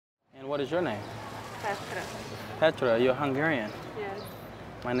What is your name? Petra. Petra, you're Hungarian. Yes.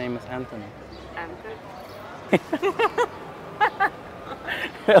 My name is Anthony. Anthony.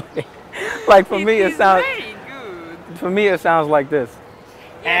 Really? Like for me, it sounds. Very good. For me, it sounds like this.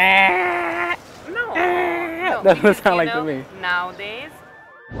 Yes. No. No. That's what it because, sounds like to me. Nowadays.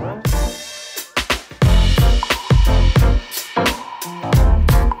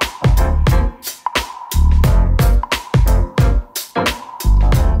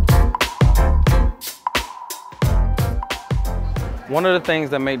 One of the things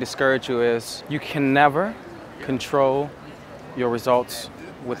that may discourage you is you can never control your results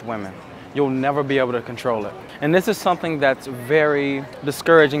with women. You'll never be able to control it. And this is something that's very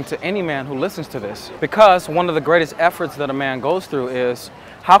discouraging to any man who listens to this, because one of the greatest efforts that a man goes through is,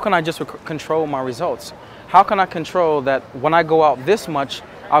 how can I just control my results? How can I control that when I go out this much,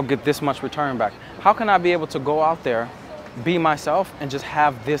 I'll get this much return back? How can I be able to go out there, be myself, and just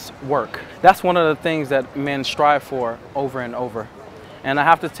have this work? That's one of the things that men strive for over and over. And I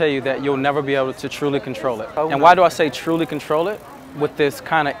have to tell you that you'll never be able to truly control it. And why do I say truly control it with this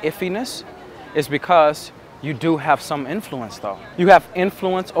kind of iffiness? It's because you do have some influence though. You have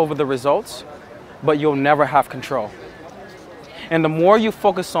influence over the results, but you'll never have control. And the more you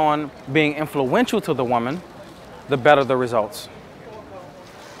focus on being influential to the woman, the better the results.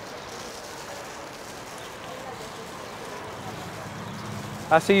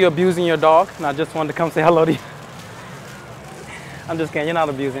 I see you abusing your dog, and I just wanted to come say hello to you. I'm just kidding, you're not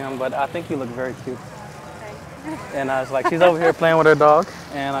abusing him, but I think you look very cute. Thanks. And I was like, she's over here playing with her dog,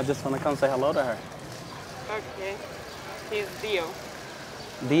 and I just want to come say hello to her. Okay. He's Dio.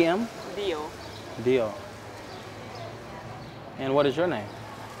 DM? Dio. Dio. And what is your name?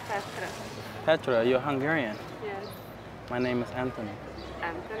 Petra. Petra, you're Hungarian. Yes. My name is Anthony.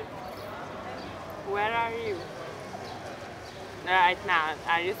 Anthony. Where are you? Right now,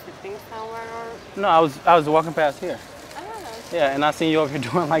 are you sitting somewhere or? No, I was walking past here. Oh. Yeah, and I seen you over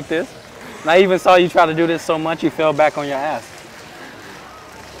here doing like this. And I even saw you try to do this so much you fell back on your ass.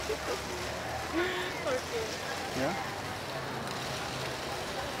 Okay. Yeah?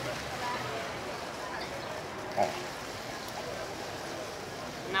 Oh.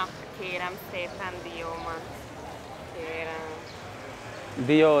 Na, kérem szépen Diómat. Kérem.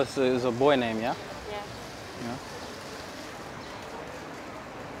 Dio is a boy name, yeah? Yes. Yeah.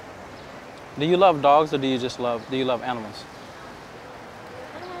 Do you love dogs or do you love animals?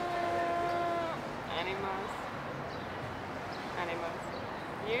 Animals. Animals.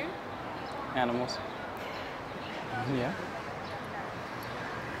 You? Animals. Yeah.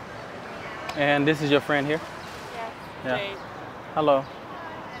 And this is your friend here? Yes. Yeah. Jade. Hello.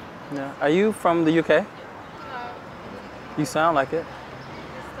 Yeah. Are you from the UK? No. You sound like it.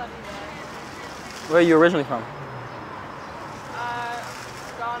 Just study there. Where are you originally from?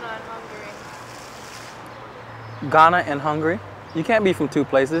 Ghana and Hungary. Ghana and Hungary? You can't be from two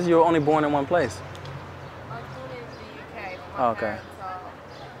places. You were only born in one place. I was born in the UK, but my Oh, okay. parents are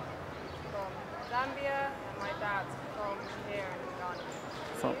from Zambia and my dad's from here in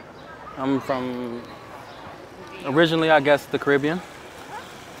Ghana. So, I'm from, originally I guess, the Caribbean.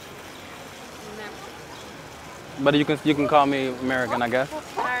 No. But you can call me American, I guess.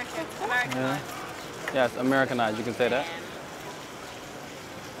 Americanized. Yeah. Yes, Americanized, you can say that.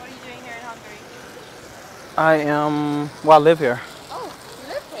 What are you doing here in Hungary? I live here. Oh, you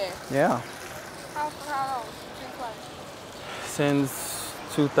live here? Yeah. How long? Since when? Since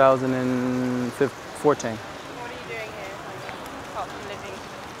 2014. What are you doing here? Apart from living?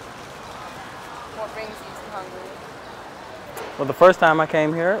 What brings you to Hungary? Well, the first time I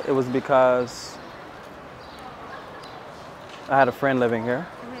came here, it was because I had a friend living here.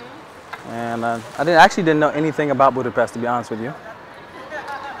 And I actually didn't know anything about Budapest, to be honest with you.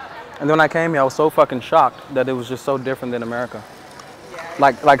 And then when I came here, I was so fucking shocked that it was just so different than America.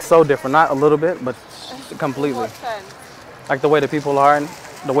 Yeah. Like so different, not a little bit, but completely. What sense? Like the way the people are and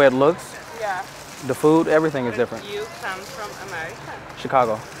the way it looks, Yeah. the food, everything is But different. you come from America?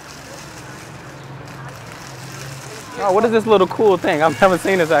 Chicago. Oh, what is this little cool thing? I've never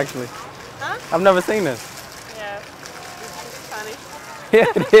seen this actually. Huh? I've never seen this. Yeah. It's Spanish.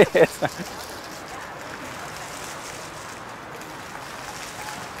 Yeah, it is.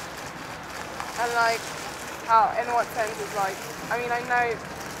 And like, how, in what sense is like, I mean, I know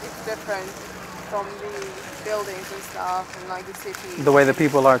it's different from the buildings and stuff and like the city. The way the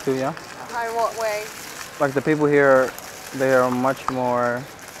people are too, yeah? How, in what way? Like the people here, they are much more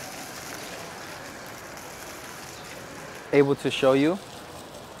able to show you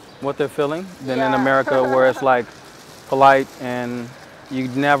what they're feeling than in Yeah. America, where it's like polite and You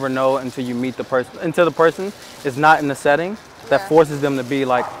never know until you meet the person, until the person is not in the setting that Yeah. forces them to be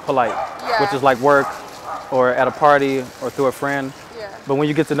like polite, which Yeah. is like work or at a party or through a friend. Yeah. But when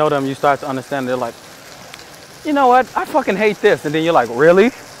you get to know them, you start to understand they're like, you know what, I fucking hate this. And then you're like,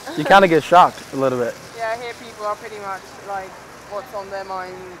 really? You kind of get shocked a little bit. Yeah, here people are pretty much like what's on their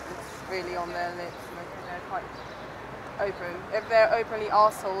mind is really on their lips, and they're quite open. If they're openly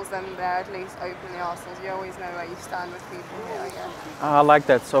arseholes, then they're at least openly arseholes. You always know where you stand with people here, I guess. Oh, I like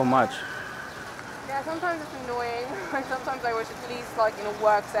that so much. Yeah, sometimes it's annoying. Like sometimes I wish at least like in a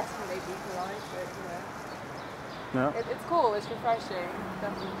work setting they'd be polite, but you know. Yeah. It's cool, it's refreshing,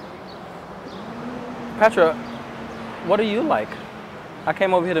 definitely. Petra, what do you like? I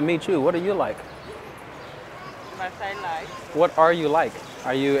came over here to meet you. What do you like? What I like. What are you like?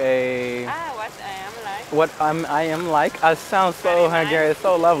 Are you a... What I am like. What I am like? I sound so Very nice. Hungarian,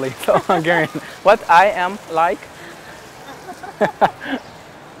 so lovely, so Hungarian. What I am like?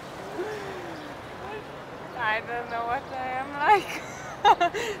 I don't know what I am like.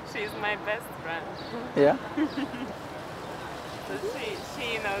 She's my best friend. Yeah? So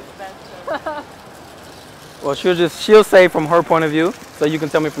she knows better. Well, she'll say from her point of view, so you can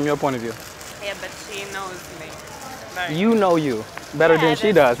tell me from your point of view. Yeah, but she knows me. Very You know you better Yeah, than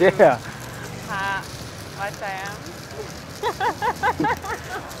she that's does, true. yeah. What I am.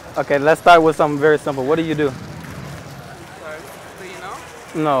 Okay, let's start with something very simple. What do you do? First, do you know?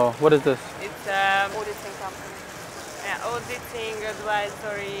 No, what is this? It's auditing company. Yeah, auditing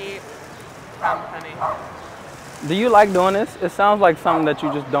advisory company. Do you like doing this? It sounds like something that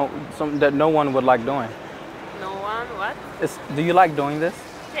you just don't, something that no one would like doing. No one, what? Do you like doing this?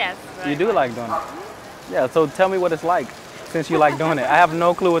 Yes. You do like doing it? Yeah, so tell me what it's like since you like doing it. I have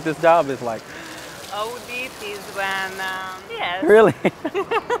no clue what this job is like. Audit is when, yes. Really?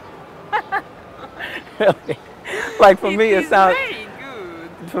 Really? Like for me it sounds, very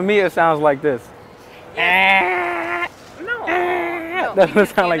good. for me it sounds like this. No. That's what it because,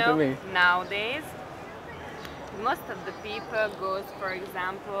 sounds you like to know, me. Nowadays, most of the people goes, for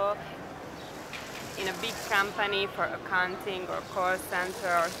example, in a big company for accounting or call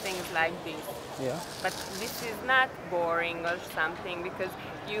center or things like this. Yeah. But this is not boring or something because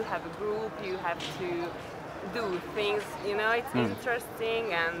you have a group, you have to do things, you know, it's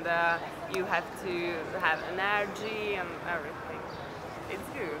interesting and you have to have energy and everything. It's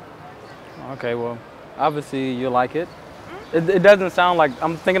good. Okay, well, obviously you like it. It doesn't sound like,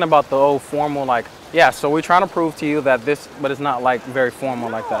 I'm thinking about the old formal, like, yeah, so we're trying to prove to you that this, but it's not like very formal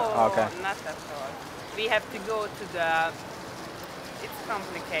like that. No, Okay. not at all. We have to go to the, it's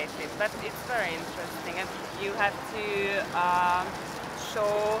complicated, but it's very interesting. And you have to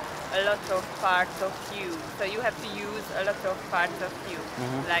show a lot of parts of you. So you have to use a lot of parts of you,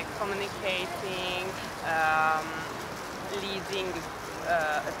 like communicating, leading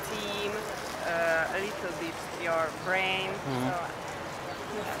a team, a little bit your brain.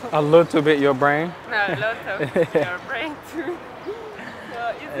 A little bit your brain. So, no, a lot of your brain too.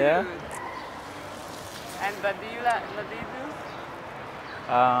 So it's Yeah. good. And what do you like? What do you do?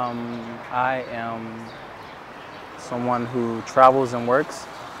 I am someone who travels and works,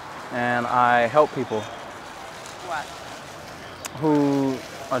 and I help people What? who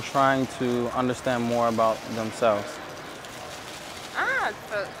are trying to understand more about themselves.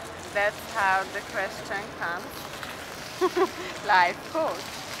 So that's how the question comes. Life coach.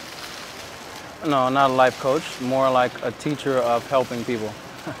 No, not a life coach, more like a teacher of helping people.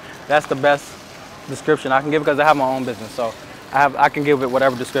 That's the best description I can give because I have my own business, so I can give it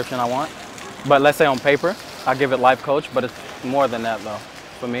whatever description I want. But let's say on paper, I give it life coach, but it's more than that though,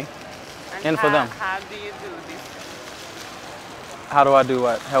 for me and for them. How do you do this? How do I do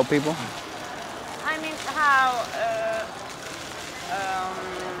what? Help people? I mean, how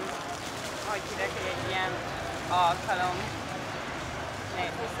hogy hívják egy ilyen alkalom? What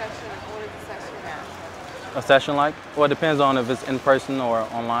is a session? Yeah. A session like? Well, it depends on if it's in person or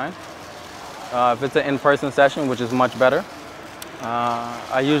online. If it's an in-person session, which is much better,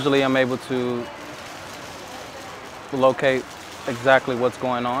 I usually am able to locate exactly what's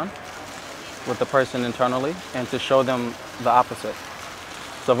going on with the person internally and to show them the opposite.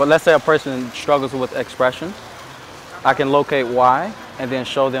 So but let's say a person struggles with expression, I can locate why and then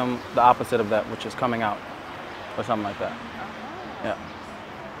show them the opposite of that, which is coming out or something like that. Yeah.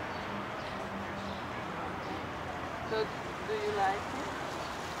 So, do you like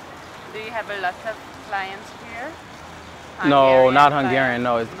it? Do you have a lot of clients here? No, not clients? Hungarian.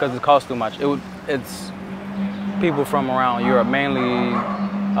 No, it's because it costs too much. It's people from around Europe, mainly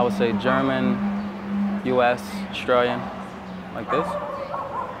I would say German, U.S., Australian, like this.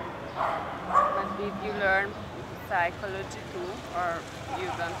 But did you learn psychology too, or you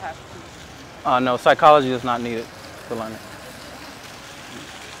don't have to? No, psychology is not needed to learn it.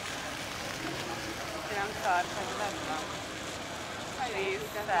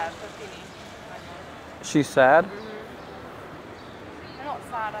 She's sad. She's sad? I'm not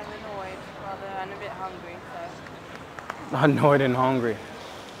sad, I'm annoyed, rather, and a bit hungry, so. Annoyed and hungry.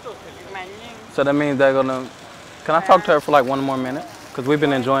 So that means they're gonna... Can I talk to her for like 1 more minute? Because we've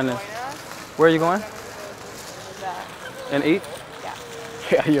been enjoying this. Where are you going? And eat? Yeah.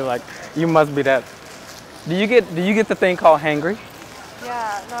 Yeah, you're like, you must be that. Do you get the thing called hangry?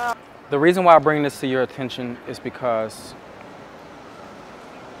 Yeah, no. The reason why I bring this to your attention is because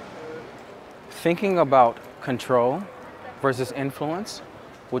thinking about control versus influence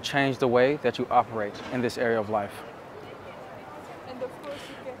will change the way that you operate in this area of life.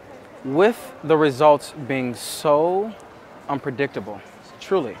 With the results being so unpredictable,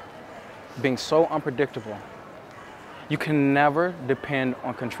 truly being so unpredictable, you can never depend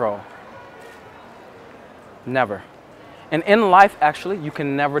on control. Never. And in life, actually, you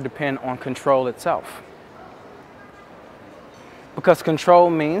can never depend on control itself. Because control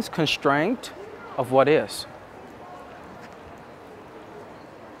means constraint of what is.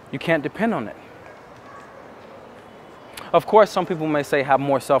 You can't depend on it. Of course, some people may say have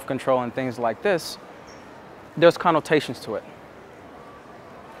more self-control and things like this. There's connotations to it.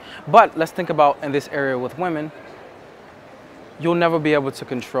 But let's think about in this area with women, you'll never be able to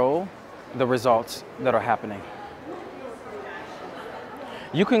control the results that are happening.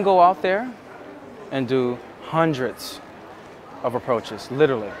 You can go out there and do hundreds of approaches,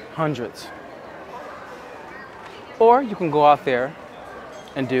 literally hundreds. Or you can go out there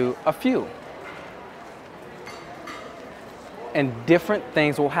and do a few. And different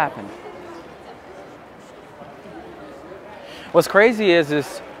things will happen. What's crazy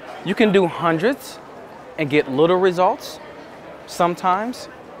is you can do hundreds and get little results sometimes,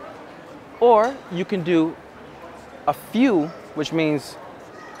 or you can do a few, which means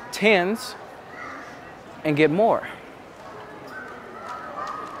tens, and get more.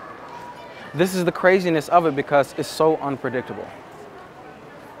 This is the craziness of it because it's so unpredictable.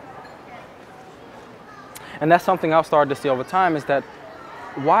 And that's something I've started to see over time, is that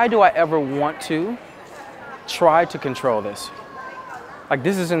why do I ever want to try to control this? Like,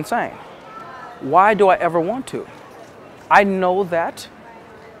 this is insane. Why do I ever want to? I know that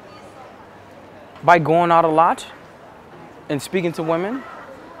by going out a lot and speaking to women,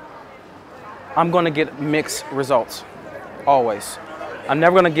 I'm going to get mixed results, always. I'm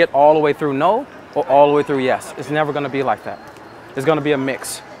never going to get all the way through no or all the way through yes. It's never going to be like that. It's going to be a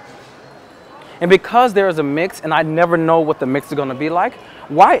mix. And because there is a mix and I never know what the mix is going to be like,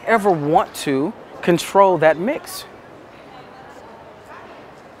 why ever want to control that mix?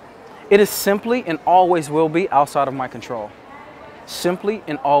 It is simply and always will be outside of my control. Simply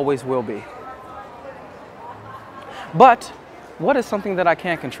and always will be. But what is something that I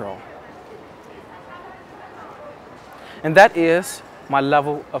can control? And that is my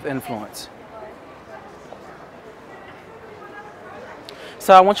level of influence.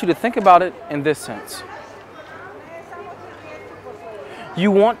 So I want you to think about it in this sense.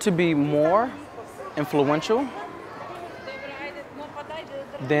 You want to be more influential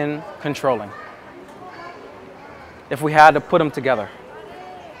than controlling, if we had to put them together.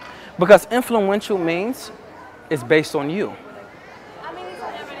 Because influential means it's based on you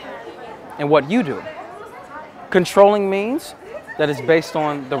and what you do. Controlling means that it's based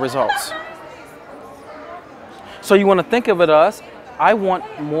on the results. So you want to think of it as, I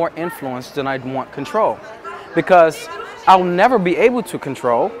want more influence than I want control, because I'll never be able to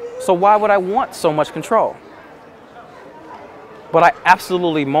control, so why would I want so much control? But I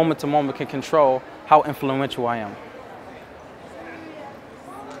absolutely, moment to moment, can control how influential I am.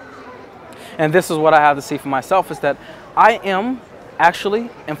 And this is what I have to see for myself, is that I am actually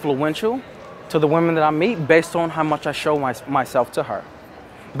influential to the women that I meet based on how much I show myself to her.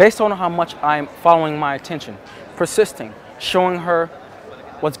 Based on how much I'm following my attention, persisting, showing her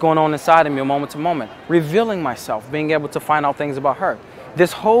what's going on inside of me moment to moment, revealing myself, being able to find out things about her.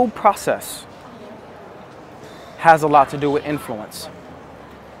 This whole process has a lot to do with influence.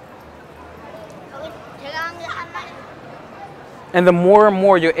 And the more and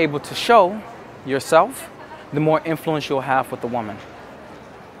more you're able to show yourself, the more influence you'll have with the woman.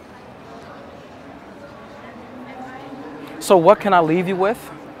 So what can I leave you with?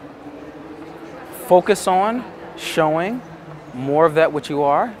 Focus on showing more of that which you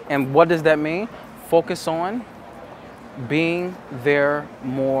are. And what does that mean? Focus on being there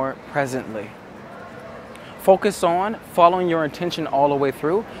more presently. Focus on following your intention all the way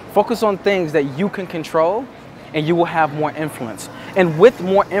through. Focus on things that you can control and you will have more influence. And with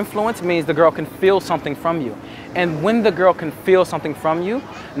more influence means the girl can feel something from you. And when the girl can feel something from you,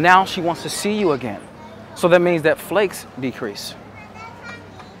 now she wants to see you again. So that means that flakes decrease.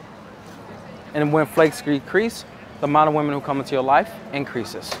 And when flakes decrease, the amount of women who come into your life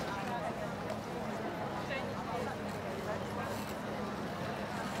increases.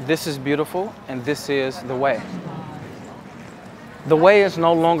 This is beautiful, and this is the way. The way is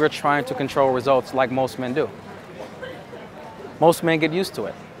no longer trying to control results like most men do. Most men get used to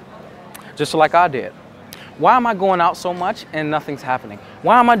it, just like I did. Why am I going out so much and nothing's happening?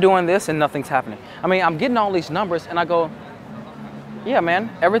 Why am I doing this and nothing's happening? I mean, I'm getting all these numbers and I go, yeah, man,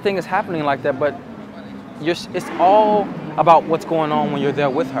 everything is happening like that, but it's all about what's going on when you're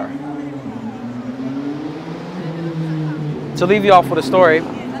there with her. To leave you off with a story,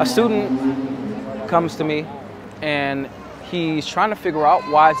 a student comes to me and he's trying to figure out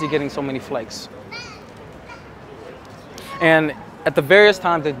why is he getting so many flakes. And at the various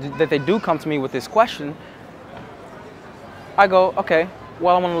times that they do come to me with this question, I go, okay,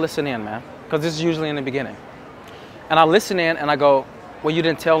 well, I want to listen in, man, because this is usually in the beginning. And I listen in and I go, well, you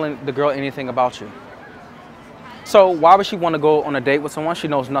didn't tell the girl anything about you. So why would she want to go on a date with someone she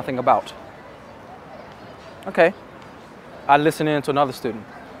knows nothing about? Okay. I listen in to another student.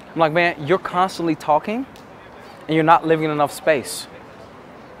 I'm like, man, you're constantly talking and you're not living enough space.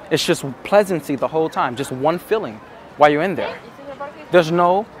 It's just pleasancy the whole time, just one feeling while you're in there. There's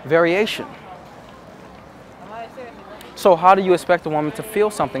no variation. So how do you expect a woman to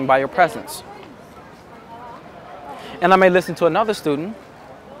feel something by your presence? And I may listen to another student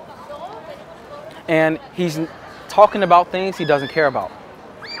and he's talking about things he doesn't care about.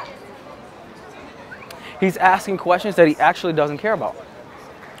 He's asking questions that he actually doesn't care about.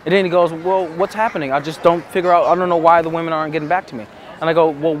 And then he goes, well, what's happening? I just don't figure out, I don't know why the women aren't getting back to me. And I go,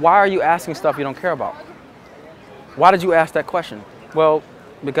 well, why are you asking stuff you don't care about? Why did you ask that question? Well,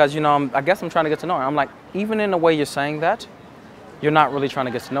 because, you know, I guess I'm trying to get to know her. I'm like, even in the way you're saying that, you're not really trying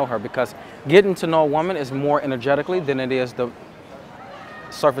to get to know her, because getting to know a woman is more energetically than it is the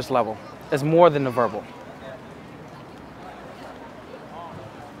surface level. It's more than the verbal.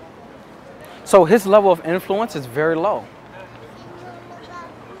 So his level of influence is very low.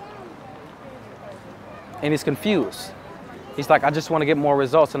 And he's confused. He's like, I just want to get more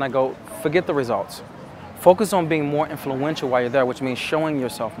results. And I go, forget the results. Focus on being more influential while you're there, which means showing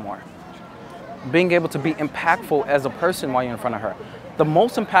yourself more. Being able to be impactful as a person while you're in front of her. The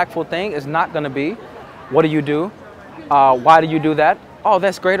most impactful thing is not going to be, what do you do? Why do you do that? Oh,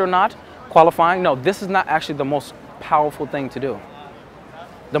 that's great or not? Qualifying? No, this is not actually the most powerful thing to do.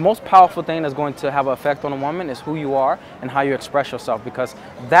 The most powerful thing that's going to have an effect on a woman is who you are and how you express yourself, because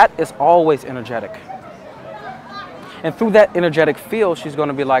that is always energetic. And through that energetic feel, she's going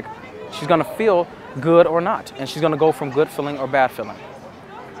to be like, she's going to feel good or not. And she's going to go from good feeling or bad feeling.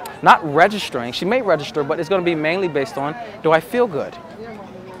 Not registering. She may register, but it's going to be mainly based on, do I feel good?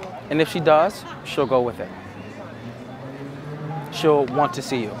 And if she does, she'll go with it. She'll want to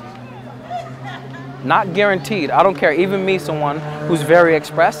see you. Not guaranteed. I don't care. Even me, someone who's very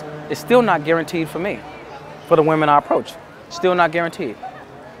expressed, is still not guaranteed for me. For the women I approach. Still not guaranteed.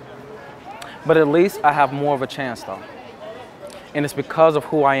 But at least I have more of a chance though. And it's because of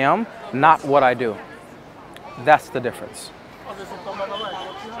who I am, not what I do. That's the difference.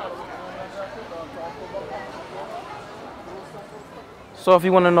 So if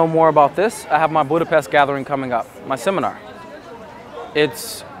you want to know more about this, I have my Budapest gathering coming up, my seminar.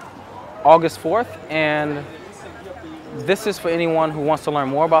 It's August 4th, and this is for anyone who wants to learn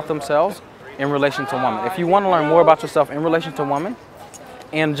more about themselves in relation to women. If you want to learn more about yourself in relation to women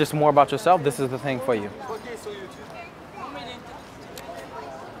and just more about yourself, this is the thing for you.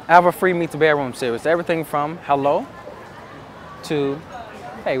 I have a free Meet the Bedroom series. Everything from hello to,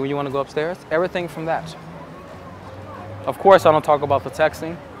 hey, when you want to go upstairs? Everything from that. Of course, I don't talk about the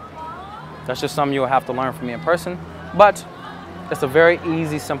texting. That's just something you'll have to learn from me in person. But it's a very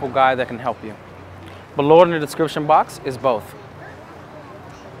easy, simple guide that can help you. Below in the description box is both.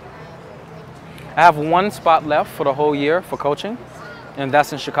 I have one spot left for the whole year for coaching, and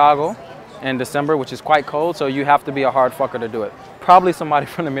that's in Chicago in December, which is quite cold, so you have to be a hard fucker to do it. Probably somebody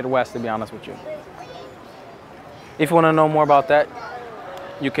from the Midwest, to be honest with you. If you want to know more about that,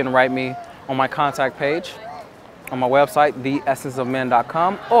 you can write me on my contact page on my website,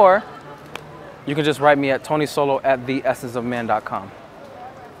 theessenceofmen.com, or you can just write me at tonysolo@theessenceofmen.com.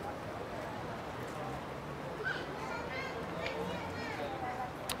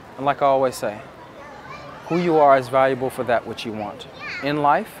 And like I always say, who you are is valuable for that which you want in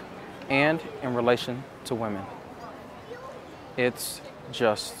life and in relation to women. It's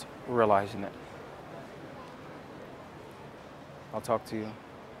just realizing it. I'll talk to you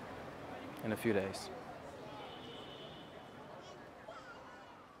in a few days.